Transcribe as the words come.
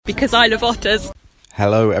because I love otters.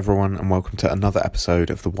 Hello everyone and welcome to another episode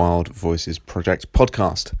of the WILDVoices Project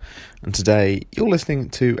podcast. And today you're listening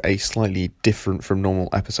to a slightly different from normal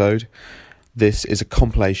episode. This is a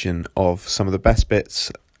compilation of some of the best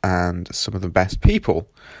bits and some of the best people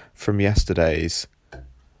from yesterday's,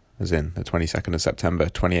 as in the 22nd of September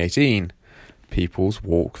 2018, People's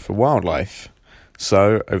Walk for Wildlife.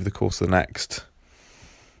 So over the course of the next,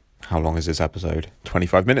 how long is this episode?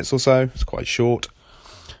 25 minutes or so, it's quite short.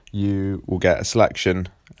 You will get a selection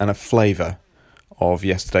and a flavour of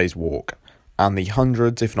yesterday's walk and the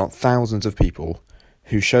hundreds, if not thousands of people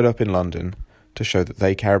who showed up in London to show that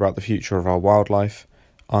they care about the future of our wildlife,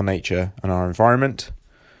 our nature and our environment,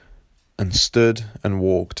 and stood and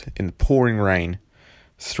walked in the pouring rain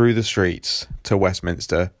through the streets to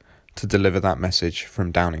Westminster to deliver that message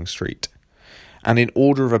from Downing Street. And in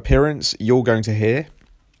order of appearance, you're going to hear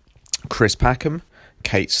Chris Packham,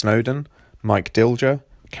 Kate Snowdon, Mike Dilger,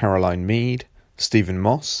 Caroline Mead, Stephen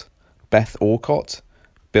Moss, Beth Aucott,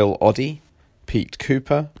 Bill Oddie, Pete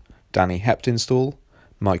Cooper, Danny Heptinstall,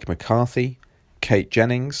 Mike McCarthy, Kate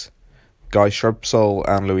Jennings, Guy Shrubsole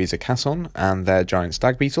and Louisa Casson and their giant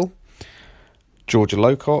stag beetle, Georgia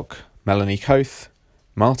Locock, Melanie Coath,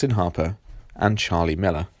 Martin Harper and Charley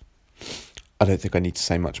Miller. I don't think I need to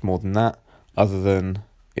say much more than that, other than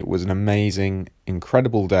it was an amazing,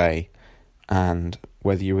 incredible day, and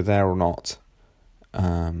whether you were there or not,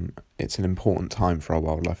 it's an important time for our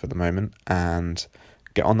wildlife at the moment, and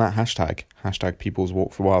get on that hashtag People's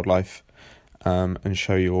Walk for Wildlife, and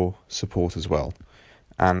show your support as well.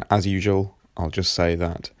 And as usual, I'll just say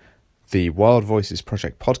that the WILDVoices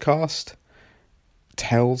Project podcast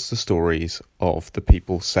tells the stories of the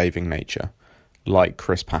people saving nature, like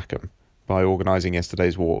Chris Packham, by organising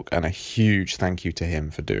yesterday's walk, and a huge thank you to him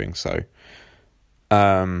for doing so.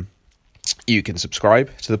 You can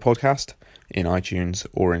subscribe to the podcast in iTunes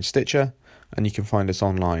or in Stitcher, and you can find us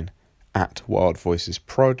online at WILDVoices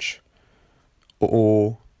Proj,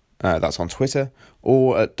 or that's on Twitter,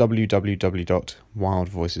 or at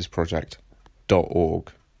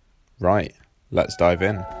www.wildvoicesproject.org. Right, let's dive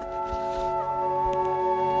in.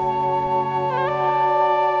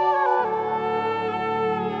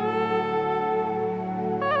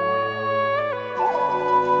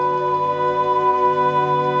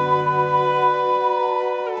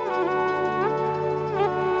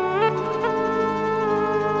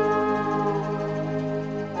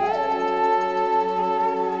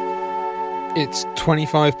 It's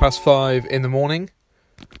 5:25 in the morning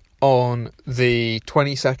on the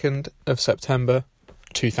 22nd of September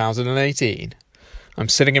 2018. I'm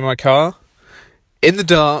sitting in my car, in the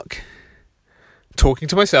dark, talking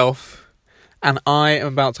to myself, and I am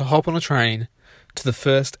about to hop on a train to the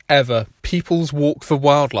first ever People's Walk for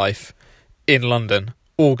Wildlife in London,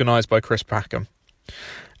 organised by Chris Packham.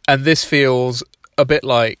 And this feels a bit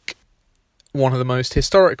like one of the most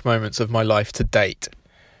historic moments of my life to date,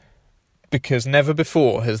 because never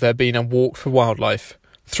before has there been a walk for wildlife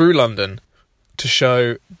through London to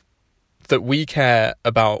show that we care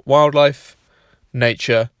about wildlife,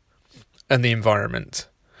 nature, and the environment.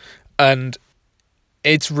 And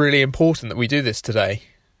it's really important that we do this today.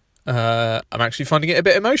 I'm actually finding it a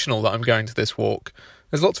bit emotional that I'm going to this walk.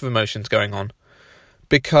 There's lots of emotions going on,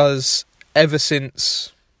 because ever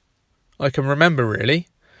since I can remember, really,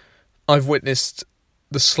 I've witnessed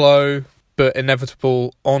the slow but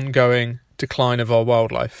inevitable ongoing decline of our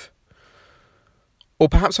wildlife. Or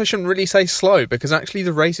perhaps I shouldn't really say slow, because actually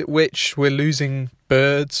the rate at which we're losing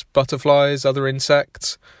birds, butterflies, other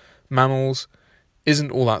insects, mammals, isn't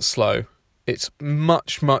all that slow. It's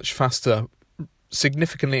much, much faster,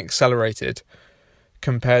 significantly accelerated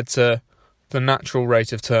compared to the natural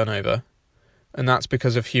rate of turnover. And that's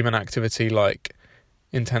because of human activity like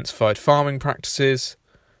intensified farming practices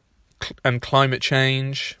and climate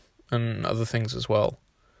change, and other things as well.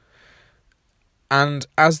 And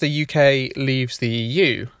as the UK leaves the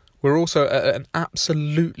EU, we're also at an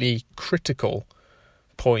absolutely critical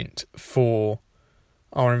point for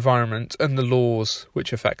our environment and the laws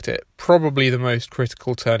which affect it. Probably the most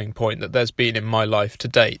critical turning point that there's been in my life to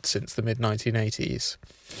date since the mid-1980s.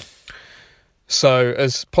 So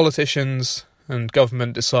as politicians and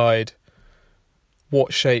government decide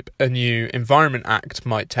what shape a new Environment Act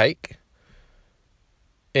might take,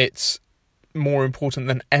 it's more important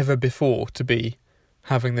than ever before to be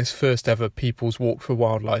having this first ever People's Walk for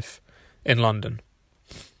Wildlife in London.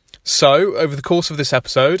 So, over the course of this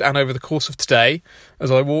episode, and over the course of today,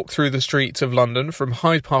 as I walk through the streets of London from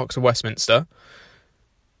Hyde Park to Westminster,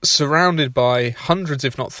 surrounded by hundreds,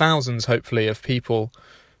 if not thousands, hopefully, of people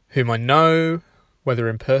whom I know, whether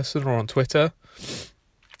in person or on Twitter,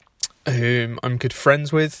 whom I'm good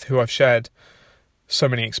friends with, who I've shared so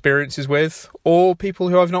many experiences with, or people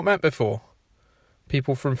who I've not met before.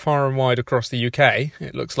 People from far and wide across the UK,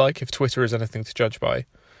 it looks like, if Twitter is anything to judge by.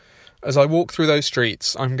 As I walk through those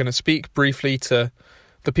streets, I'm going to speak briefly to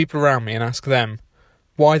the people around me and ask them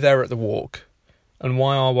why they're at the walk and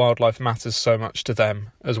why our wildlife matters so much to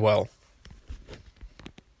them as well.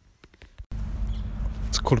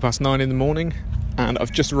 It's 9:15 in the morning, and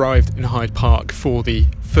I've just arrived in Hyde Park for the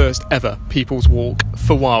first ever People's Walk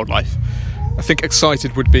for Wildlife. I think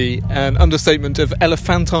excited would be an understatement of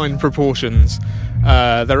elephantine proportions.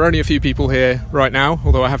 There are only a few people here right now,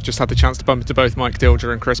 although I have just had the chance to bump into both Mike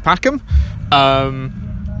Dilger and Chris Packham.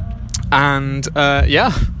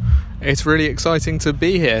 It's really exciting to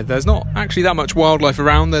be here. There's not actually that much wildlife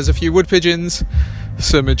around. There's a few wood pigeons,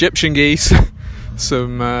 some Egyptian geese,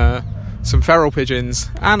 some feral pigeons,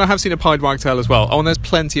 and I have seen a pied wagtail as well. Oh, and there's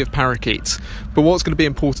plenty of parakeets. But what's going to be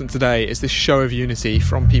important today is this show of unity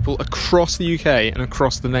from people across the UK and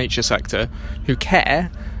across the nature sector who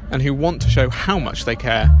care and who want to show how much they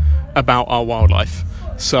care about our wildlife.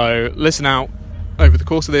 So listen out over the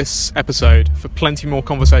course of this episode for plenty more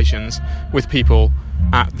conversations with people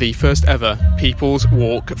at the first ever People's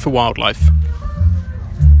Walk for Wildlife.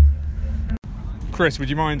 Chris, would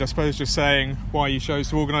you mind, I suppose, just saying why you chose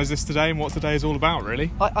to organise this today and what today is all about,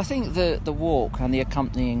 really? I think the walk and the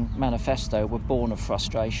accompanying manifesto were born of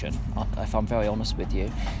frustration, if I'm very honest with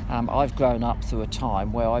you. I've grown up through a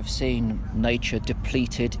time where I've seen nature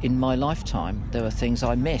depleted in my lifetime. There are things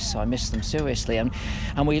I miss them seriously. And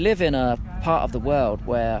we live in a part of the world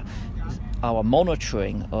where our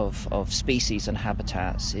monitoring of species and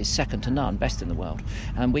habitats is second to none, best in the world.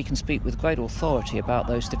 And we can speak with great authority about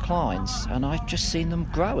those declines. And I've just seen them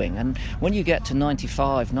growing. And when you get to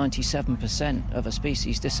 95, 97% of a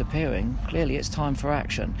species disappearing, clearly it's time for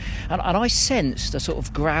action. And I sensed a sort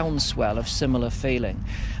of groundswell of similar feeling.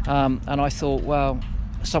 And I thought, well,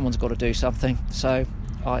 someone's got to do something. So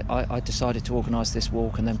I decided to organise this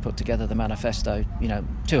walk and then put together the manifesto,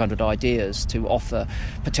 200 ideas to offer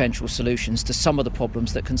potential solutions to some of the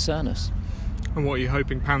problems that concern us. And what are you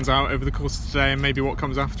hoping pans out over the course of today and maybe what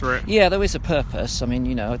comes after it? Yeah, there is a purpose. I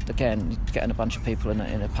mean, again, getting a bunch of people in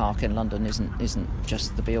a park in London isn't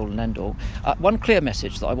just the be-all and end-all. One clear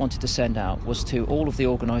message that I wanted to send out was to all of the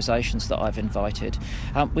organisations that I've invited.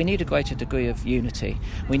 We need a greater degree of unity.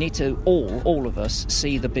 We need to all of us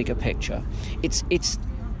see the bigger picture.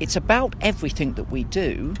 It's about everything that we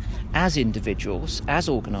do as individuals, as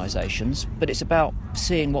organisations, but it's about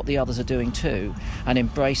seeing what the others are doing too and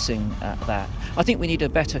embracing that. I think we need a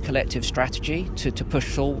better collective strategy to push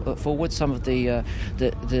forward some of the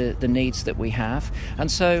needs that we have. And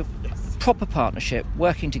so proper partnership,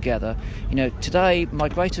 working together. Today my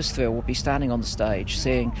greatest thrill will be standing on the stage,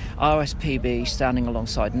 seeing RSPB standing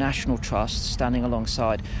alongside National Trust, standing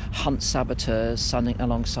alongside hunt saboteurs, standing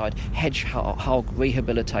alongside hedgehog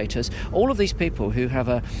rehabilitators, all of these people who have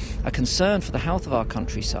a concern for the health of our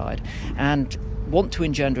countryside and want to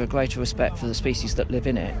engender a greater respect for the species that live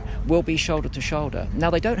in it, will be shoulder to shoulder. Now,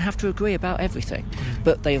 they don't have to agree about everything,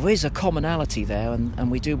 but there is a commonality there,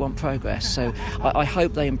 and we do want progress. So I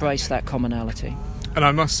hope they embrace that commonality. And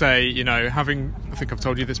I must say, I think I've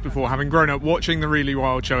told you this before, having grown up watching the Really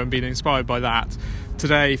Wild show and being inspired by that,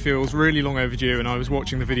 today feels really long overdue. And I was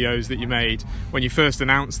watching the videos that you made when you first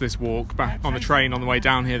announced this walk back on the train on the way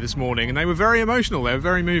down here this morning, and they were very emotional, they were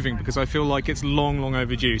very moving, because I feel like it's long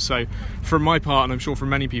overdue. So from my part, and I'm sure from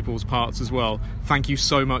many people's parts as well, thank you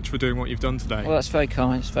so much for doing what you've done today. Well, that's very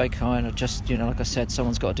kind. It's very kind. I just, like I said,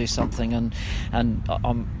 someone's got to do something, and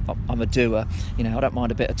I'm a doer. I don't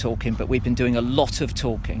mind a bit of talking, but we've been doing a lot of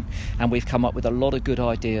talking, and we've come up with a lot of good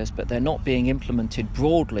ideas, but they're not being implemented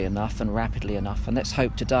broadly enough and rapidly enough. And let's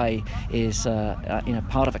hope today is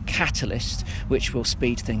part of a catalyst which will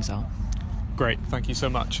speed things up. Great, thank you so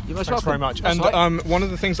much. You're most Thanks welcome. very much. That's and right. One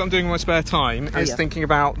of the things I'm doing in my spare time is thinking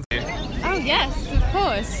about... Oh yes, of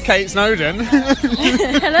course. Kate Snowdon.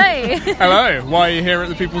 Hello. Hello. Why are you here at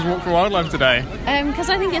the People's Walk for Wildlife today? Because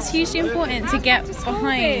I think it's hugely important to get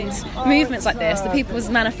behind movements like this, the People's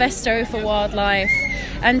Manifesto for Wildlife,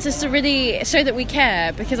 and just to really show that we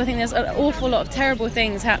care, because I think there's an awful lot of terrible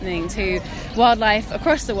things happening to wildlife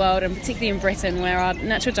across the world, and particularly in Britain, where our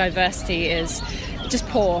natural diversity is just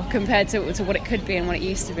poor compared to what it could be and what it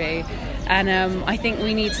used to be. And I think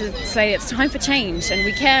we need to say it's time for change, and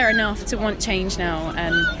we care enough to want change now,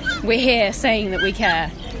 and we're here saying that we care,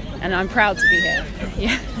 and I'm proud to be here.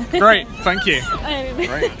 Yeah. Great, thank you.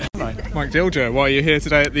 Great. Mike Dilger, why are you here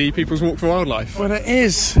today at the People's Walk for Wildlife? Well, it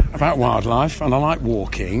is about wildlife, and I like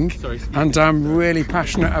walking, and I'm really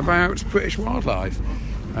passionate about British wildlife.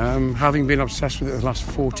 Having been obsessed with it the last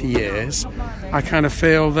 40 years, I kind of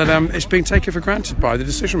feel that it's being taken for granted by the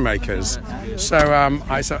decision makers. So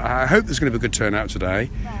I hope there's going to be a good turnout today.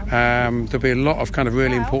 There'll be a lot of kind of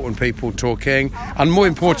really important people talking, and more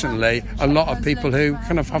importantly, a lot of people who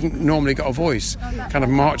kind of haven't normally got a voice kind of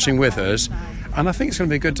marching with us. And I think it's going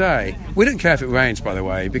to be a good day. We don't care if it rains, by the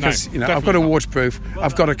way, because I've got a waterproof,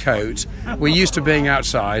 I've got a coat. We're used to being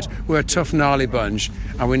outside. We're a tough, gnarly bunch,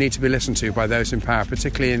 and we need to be listened to by those in power,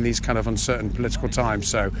 particularly in these kind of uncertain political times.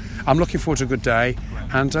 So I'm looking forward to a good day,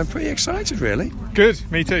 and I'm pretty excited, really. Good,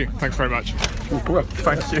 me too. Thanks very much. Well,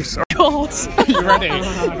 thank you. Sorry. God. You ready?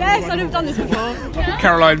 Yes, I've never done this before.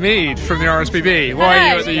 Caroline Mead from the RSPB. Why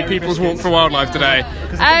are you at the People's Walk for Wildlife today?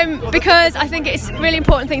 Because I think it's a really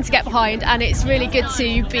important thing to get behind, and it's really good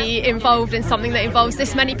to be involved in something that involves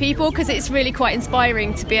this many people, because it's really quite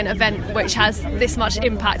inspiring to be an event which has this much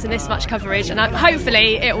impact and this much coverage, and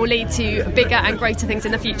hopefully it will lead to bigger and greater things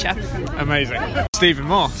in the future. Amazing. Stephen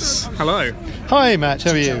Moss, hello. Hi Matt,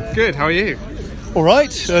 how are you? Good, how are you? All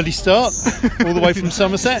right, early start, all the way from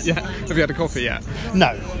Somerset. Yeah. Have you had a coffee yet?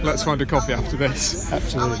 No. Let's find a coffee after this.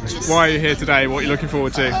 Absolutely. Why are you here today? What are you looking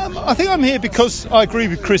forward to? I think I'm here because I agree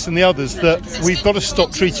with Chris and the others that we've got to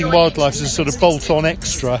stop treating wildlife as a sort of bolt-on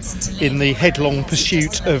extra in the headlong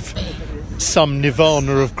pursuit of some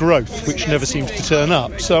nirvana of growth, which never seems to turn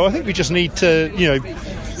up. So I think we just need to,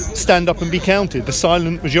 stand up and be counted, the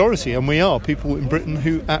silent majority, and we are people in Britain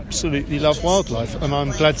who absolutely love wildlife, and I'm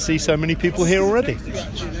glad to see so many people here already.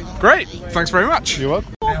 Great, thanks very much. You're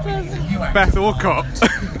welcome. Beth Aucott,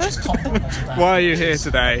 why are you here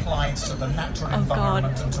today? Oh God.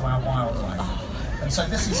 And so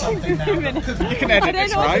this is something now You can edit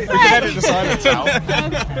this, right? You can edit the silence out.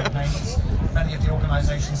 Many of the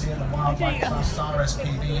organisations here, the Wildlife Trust,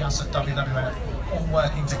 RSPB, us at WWF, all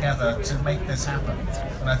working together to make this happen.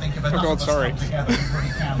 And I think if enough of us come together, we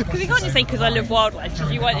really can. Because you can't just say because I love wildlife,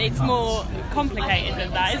 because it's more complicated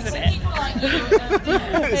than that, isn't it?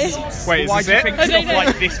 Wait, why do you think stuff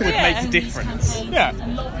like this would make a difference? Yeah.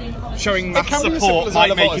 Showing mass support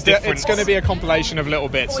might make a difference. It's going to be a compilation of little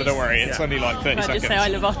bits, so don't worry. It's only like 30 I seconds. just say I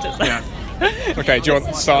love otters. Yeah. Okay, do you want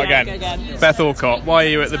to start again? Go again? Beth Aucott, why are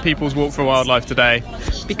you at the People's Walk for Wildlife today?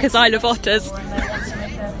 Because I love otters.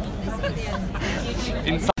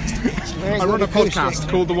 I run a podcast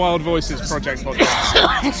called the WILDVoices Project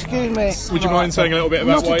Podcast. Excuse me. Would you mind saying a little bit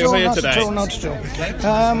about why you're here today? Not at all.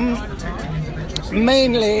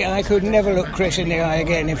 Mainly, I could never look Chris in the eye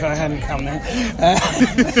again if I hadn't come there.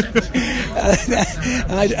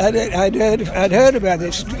 I'd heard about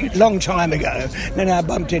this a long time ago. Then I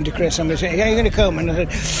bumped into Chris and we said, "Are you going to come?" And I said,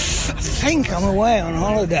 "I think I'm away on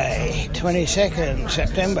holiday, 22nd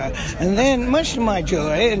September." And then, much to my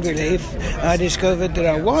joy and relief, I discovered that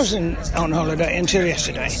I wasn't on holiday until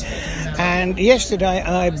yesterday. And yesterday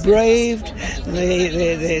I braved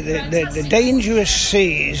the dangerous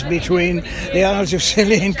seas between the Isles of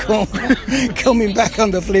Scilly and Cornwall, coming back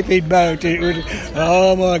on the flipping boat. It was,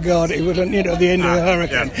 oh my God, it was the end of the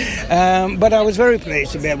hurricane. Yeah. But I was very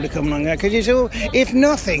pleased to be able to come along there, because it's all, if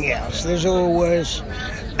nothing else, there's always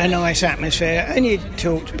a nice atmosphere, and you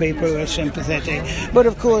talk to people who are sympathetic. But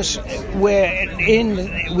of course,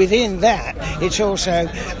 within that, it's also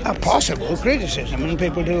a possible criticism, and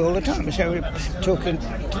people do all the time. So we're talking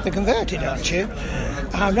to the converted, aren't you?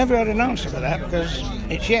 I've never had an answer for that, because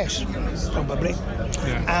it's yes, probably.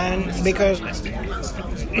 Yeah. And because,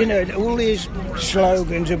 all these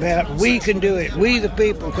slogans about we can do it, we the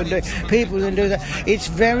people can do it, people can do that, it's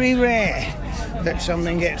very rare that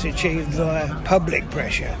something gets achieved via public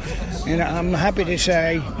pressure. I'm happy to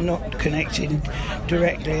say, not connected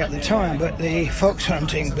directly at the time, but the fox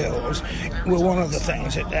hunting bills were one of the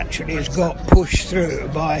things that actually has got pushed through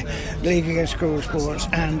by League Against Cruel Sports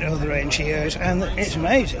and other NGOs, and it's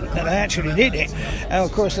amazing that they actually did it. And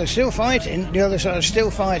of course they're still fighting, the other side is still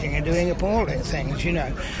fighting and doing appalling things,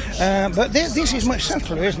 But this is much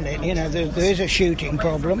subtler, isn't it? There is a shooting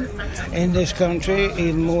problem in this country,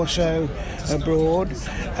 even more so abroad.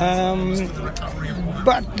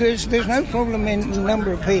 But there's no problem in the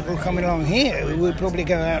number of people coming along here who would probably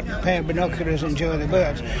go out, pair of binoculars, and enjoy the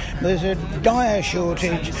birds. There's a dire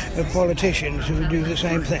shortage of politicians who would do the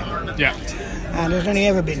same thing. Yeah. And there's only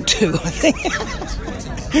ever been two, I think.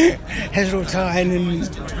 Heseltine and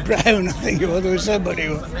Brown, I think, or there was somebody.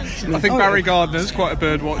 I think Barry Gardner's quite a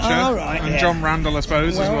bird watcher. Oh, right, and John Randall, I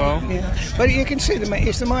suppose, as well. Yeah. But you can see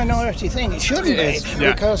it's the minority thing. It shouldn't be,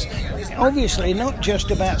 because obviously not just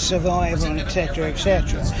about survival, etc.,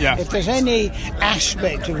 etc. Yeah. If there's any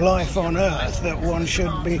aspect of life on Earth that one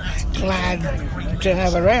should be glad to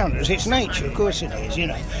have around us, it's nature. Of course it is,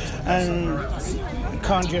 And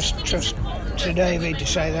can't just trust Sir David to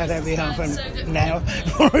say that every half an hour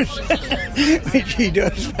for us, which he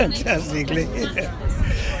does fantastically.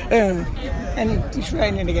 And it's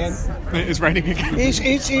raining again. It is raining again.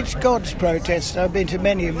 It's God's protest. I've been to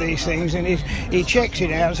many of these things, and he checks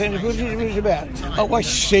it out and says, "What is it about?" "Oh, I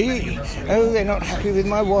see. Oh, they're not happy with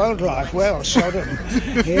my wildlife. Well, Sodom,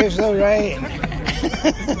 here's the rain."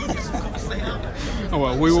 Oh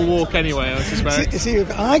well, we will walk anyway, I suspect. See,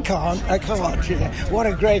 if I can't. You know. What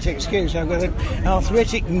a great excuse. I've got an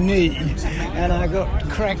arthritic knee and I've got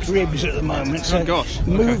cracked ribs at the moment. So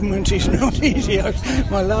movement is not easy.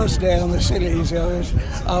 My last day on the Scillies,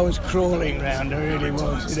 I was crawling round. I really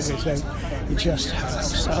was. You know, so it just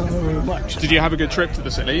hurts so much. Did you have a good trip to the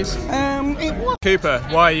Scillies? It was. Cooper,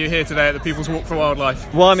 why are you here today at the People's Walk for Wildlife?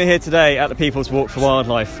 Why am I here today at the People's Walk for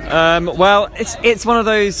Wildlife? Well, it's one of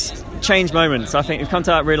those change moments. I think we've come to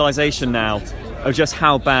that realisation now of just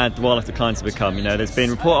how bad the wildlife declines have become. You know, there's been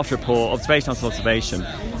report after report, observation after observation,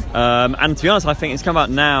 and to be honest, I think it's come out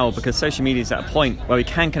now because social media is at a point where we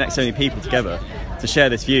can connect so many people together to share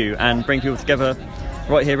this view and bring people together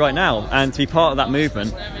right here, right now, and to be part of that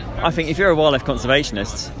movement. I think if you're a wildlife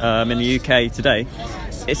conservationist in the UK today,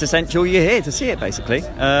 it's essential you're here to see it, basically.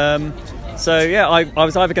 So yeah, I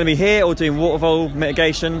was either going to be here or doing water vole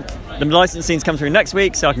mitigation. The licensing's come through next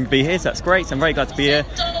week, so I can be here, so that's great. I'm very glad to be here.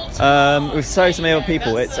 With so many other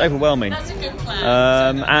people, it's overwhelming.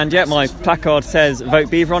 And yeah, my placard says "Vote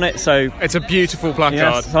Beaver" on it, so it's a beautiful placard.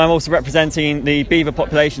 Yes, so I'm also representing the beaver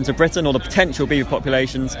populations of Britain, or the potential beaver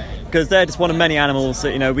populations, because they're just one of many animals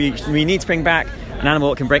that, you know, we need to bring back, an animal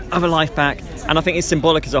that can bring other life back. And I think it's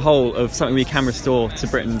symbolic as a whole of something we can restore to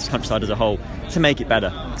Britain's countryside as a whole to make it better,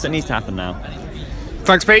 because it needs to happen now.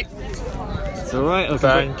 Thanks, Pete. It's all right.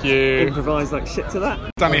 Thank you. Improvise like shit to that.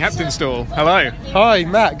 Danny Heptinstall, hello. Hi,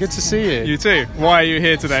 Matt. Good to see you. You too. Why are you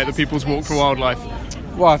here today at the People's Walk for Wildlife?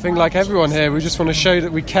 Well, I think like everyone here, we just want to show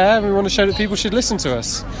that we care, and we want to show that people should listen to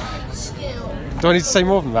us. Do I need to say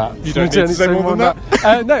more than that? You don't need to say more than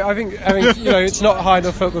that? No, I think you know, it's not high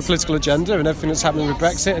enough up the political agenda and everything that's happening with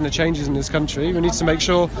Brexit and the changes in this country. We need to make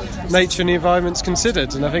sure nature and the environment's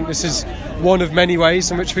considered, and I think this is one of many ways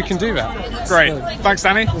in which we can do that. Great. Thanks,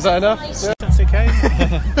 Danny. Was that enough? Yeah. That's okay.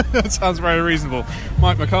 That sounds very reasonable.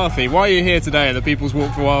 Mike McCarthy, why are you here today at the People's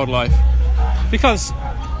Walk for Wildlife? Because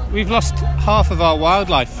we've lost half of our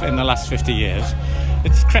wildlife in the last 50 years.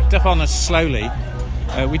 It's crept up on us slowly.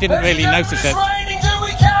 We didn't really notice it. Raining, do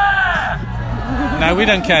we care? No, we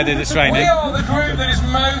don't care that it's raining. We are the group that is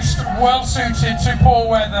most well suited to poor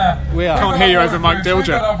weather. We are. I can't hear you over Mike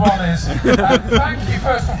Dilger. Thank you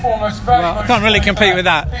first and foremost very much. I can't really compete with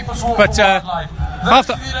that. But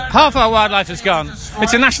half our wildlife is gone.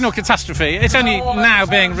 It's a national catastrophe. It's only now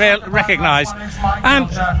being recognised, and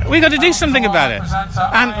we've got to do something about it.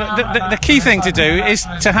 And the key thing to do is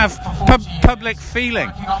to have public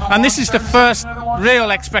feeling, and this is the first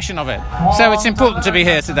real expression of it. So it's important to be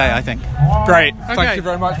here today, I think. Great. Thank you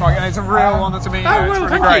very much, Mike. And it's a real honour to meet you. Oh, well,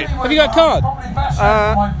 it's really great. Have you got a card?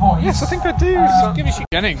 Yes, I think I do. Give me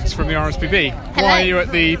Jennings from the RSPB. Hello. Why are you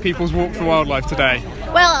at the People's Walk for Wildlife today?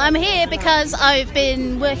 Well, I'm here because I've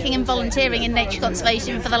been working and volunteering in nature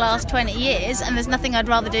conservation for the last 20 years, and there's nothing I'd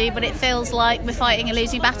rather do, but it feels like we're fighting a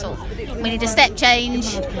losing battle. We need a step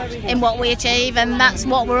change in what we achieve, and that's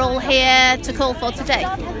what we're all here to call for today.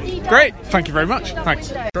 Great, thank you very much.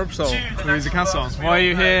 Thanks. Shrubsole, Louisa, Casson, why are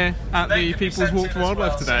you here at the People's Walk for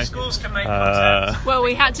Wildlife today? Well,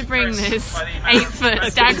 we had to bring this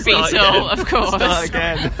 8-foot stag beetle, of course. Start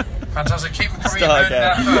again. Fantastic. Keep the Start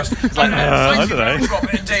again. first. I don't know.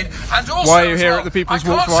 Indeed. And also, why are you here at the People's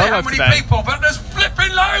Walk for Wildlife today? I can't say how many people, but there's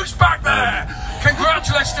flipping loads back there.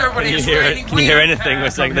 Congratulations to everybody. Can you hear anything we're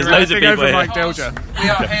saying? There's loads of people here. Mike Dilger. We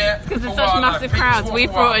are here because there's such massive crowds. We've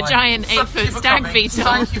brought a giant 8-foot stag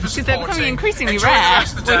beetle because they're becoming increasingly rare.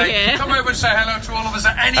 We're here. Come over and say hello to all of us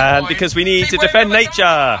at any point. Because we need to defend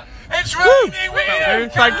nature. It's raining.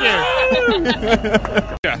 Thank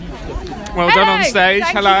you. Well done on stage.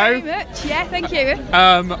 Thank Hello. you very much. Yeah, thank you.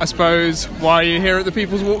 I suppose, why are you here at the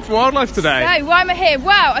People's Walk for Wildlife today? So, why am I here?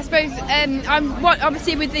 Well, I suppose I'm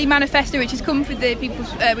obviously with the manifesto, which has come for the People's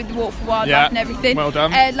with the Walk for Wildlife and everything. Well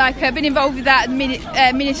done. I've been involved with that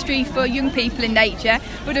ministry for young people in nature.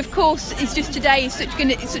 But of course, it's just today is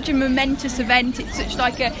such a momentous event. It's such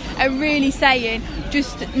like a really saying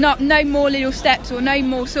just no more little steps or no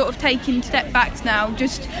more sort of taking step backs now.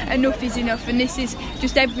 Just enough is enough, and this is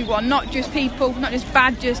just everyone, not just people, not just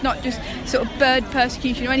badgers, not just sort of bird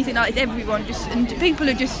persecution or anything like that. It's everyone, and people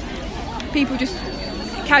just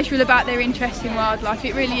casual about their interest in wildlife.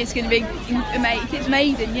 It really is going to be amazing. It's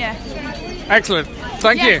amazing, yeah. Excellent.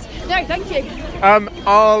 Thank you. No, thank you.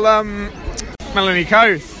 Melanie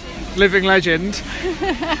Coath, living legend.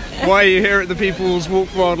 Why are you here at the People's Walk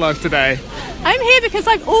for Wildlife today? I'm here because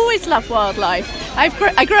I've always loved wildlife. I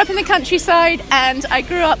grew up in the countryside, and I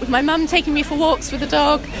grew up with my mum taking me for walks with the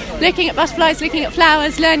dog, looking at butterflies, looking at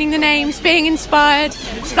flowers, learning the names, being inspired,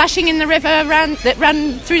 splashing in the river that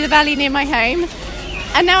ran through the valley near my home.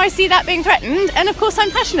 And now I see that being threatened, and of course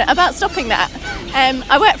I'm passionate about stopping that.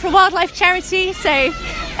 I work for a wildlife charity, so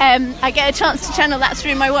I get a chance to channel that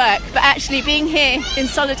through my work, but actually being here in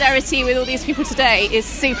solidarity with all these people today is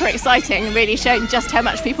super exciting and really showing just how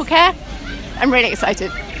much people care. I'm really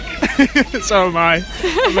excited. So am I.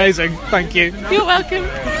 Amazing. Thank you. You're welcome.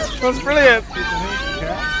 That's brilliant.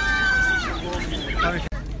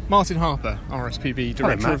 Martin Harper, RSPB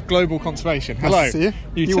Director of Global Conservation. Hello. Nice to see you.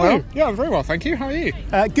 You too? Well? Yeah, I'm very well, thank you. How are you?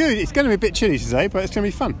 Good. It's going to be a bit chilly today, but it's going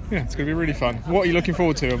to be fun. Yeah, it's going to be really fun. What are you looking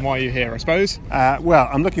forward to, and why are you here, I suppose? Well,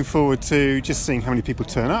 I'm looking forward to just seeing how many people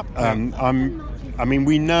turn up.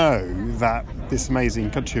 We know that this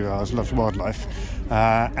amazing country of ours loves wildlife,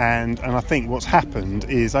 and I think what's happened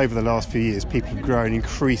is over the last few years people have grown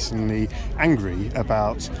increasingly angry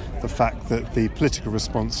about the fact that the political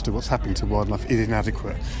response to what's happening to wildlife is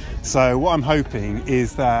inadequate. So what I'm hoping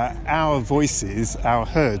is that our voices are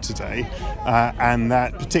heard today, and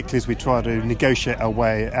that particularly as we try to negotiate our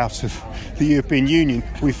way out of the European Union,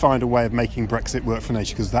 we find a way of making Brexit work for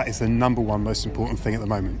nature, because that is the number one most important thing at the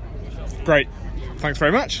moment. Great. Thanks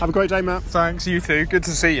very much. Have a great day, Matt. Thanks, you too. Good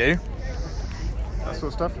to see you. That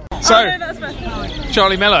sort of stuff. So, that's Beth.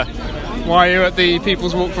 Charley Miller, why are you at the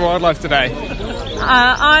People's Walk for Wildlife today?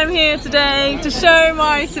 I'm here today to show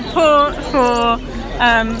my support for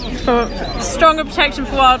stronger protection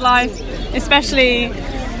for wildlife, especially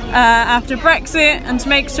after Brexit, and to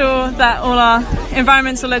make sure that all our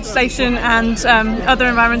environmental legislation and other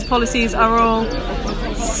environmental policies are all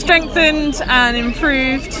strengthened and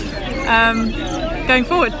improved going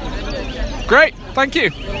forward. Great, thank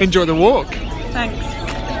you. Enjoy the walk. Thanks.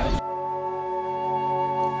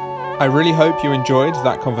 I really hope you enjoyed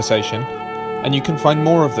that conversation, and you can find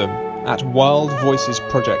more of them at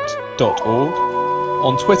WILDVoicesProject.org,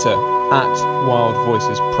 on Twitter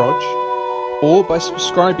 @WILDVoicesProj, or by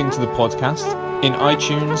subscribing to the podcast in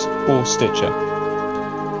iTunes or Stitcher.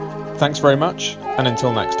 Thanks very much, and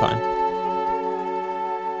until next time.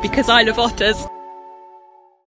 Because I love otters.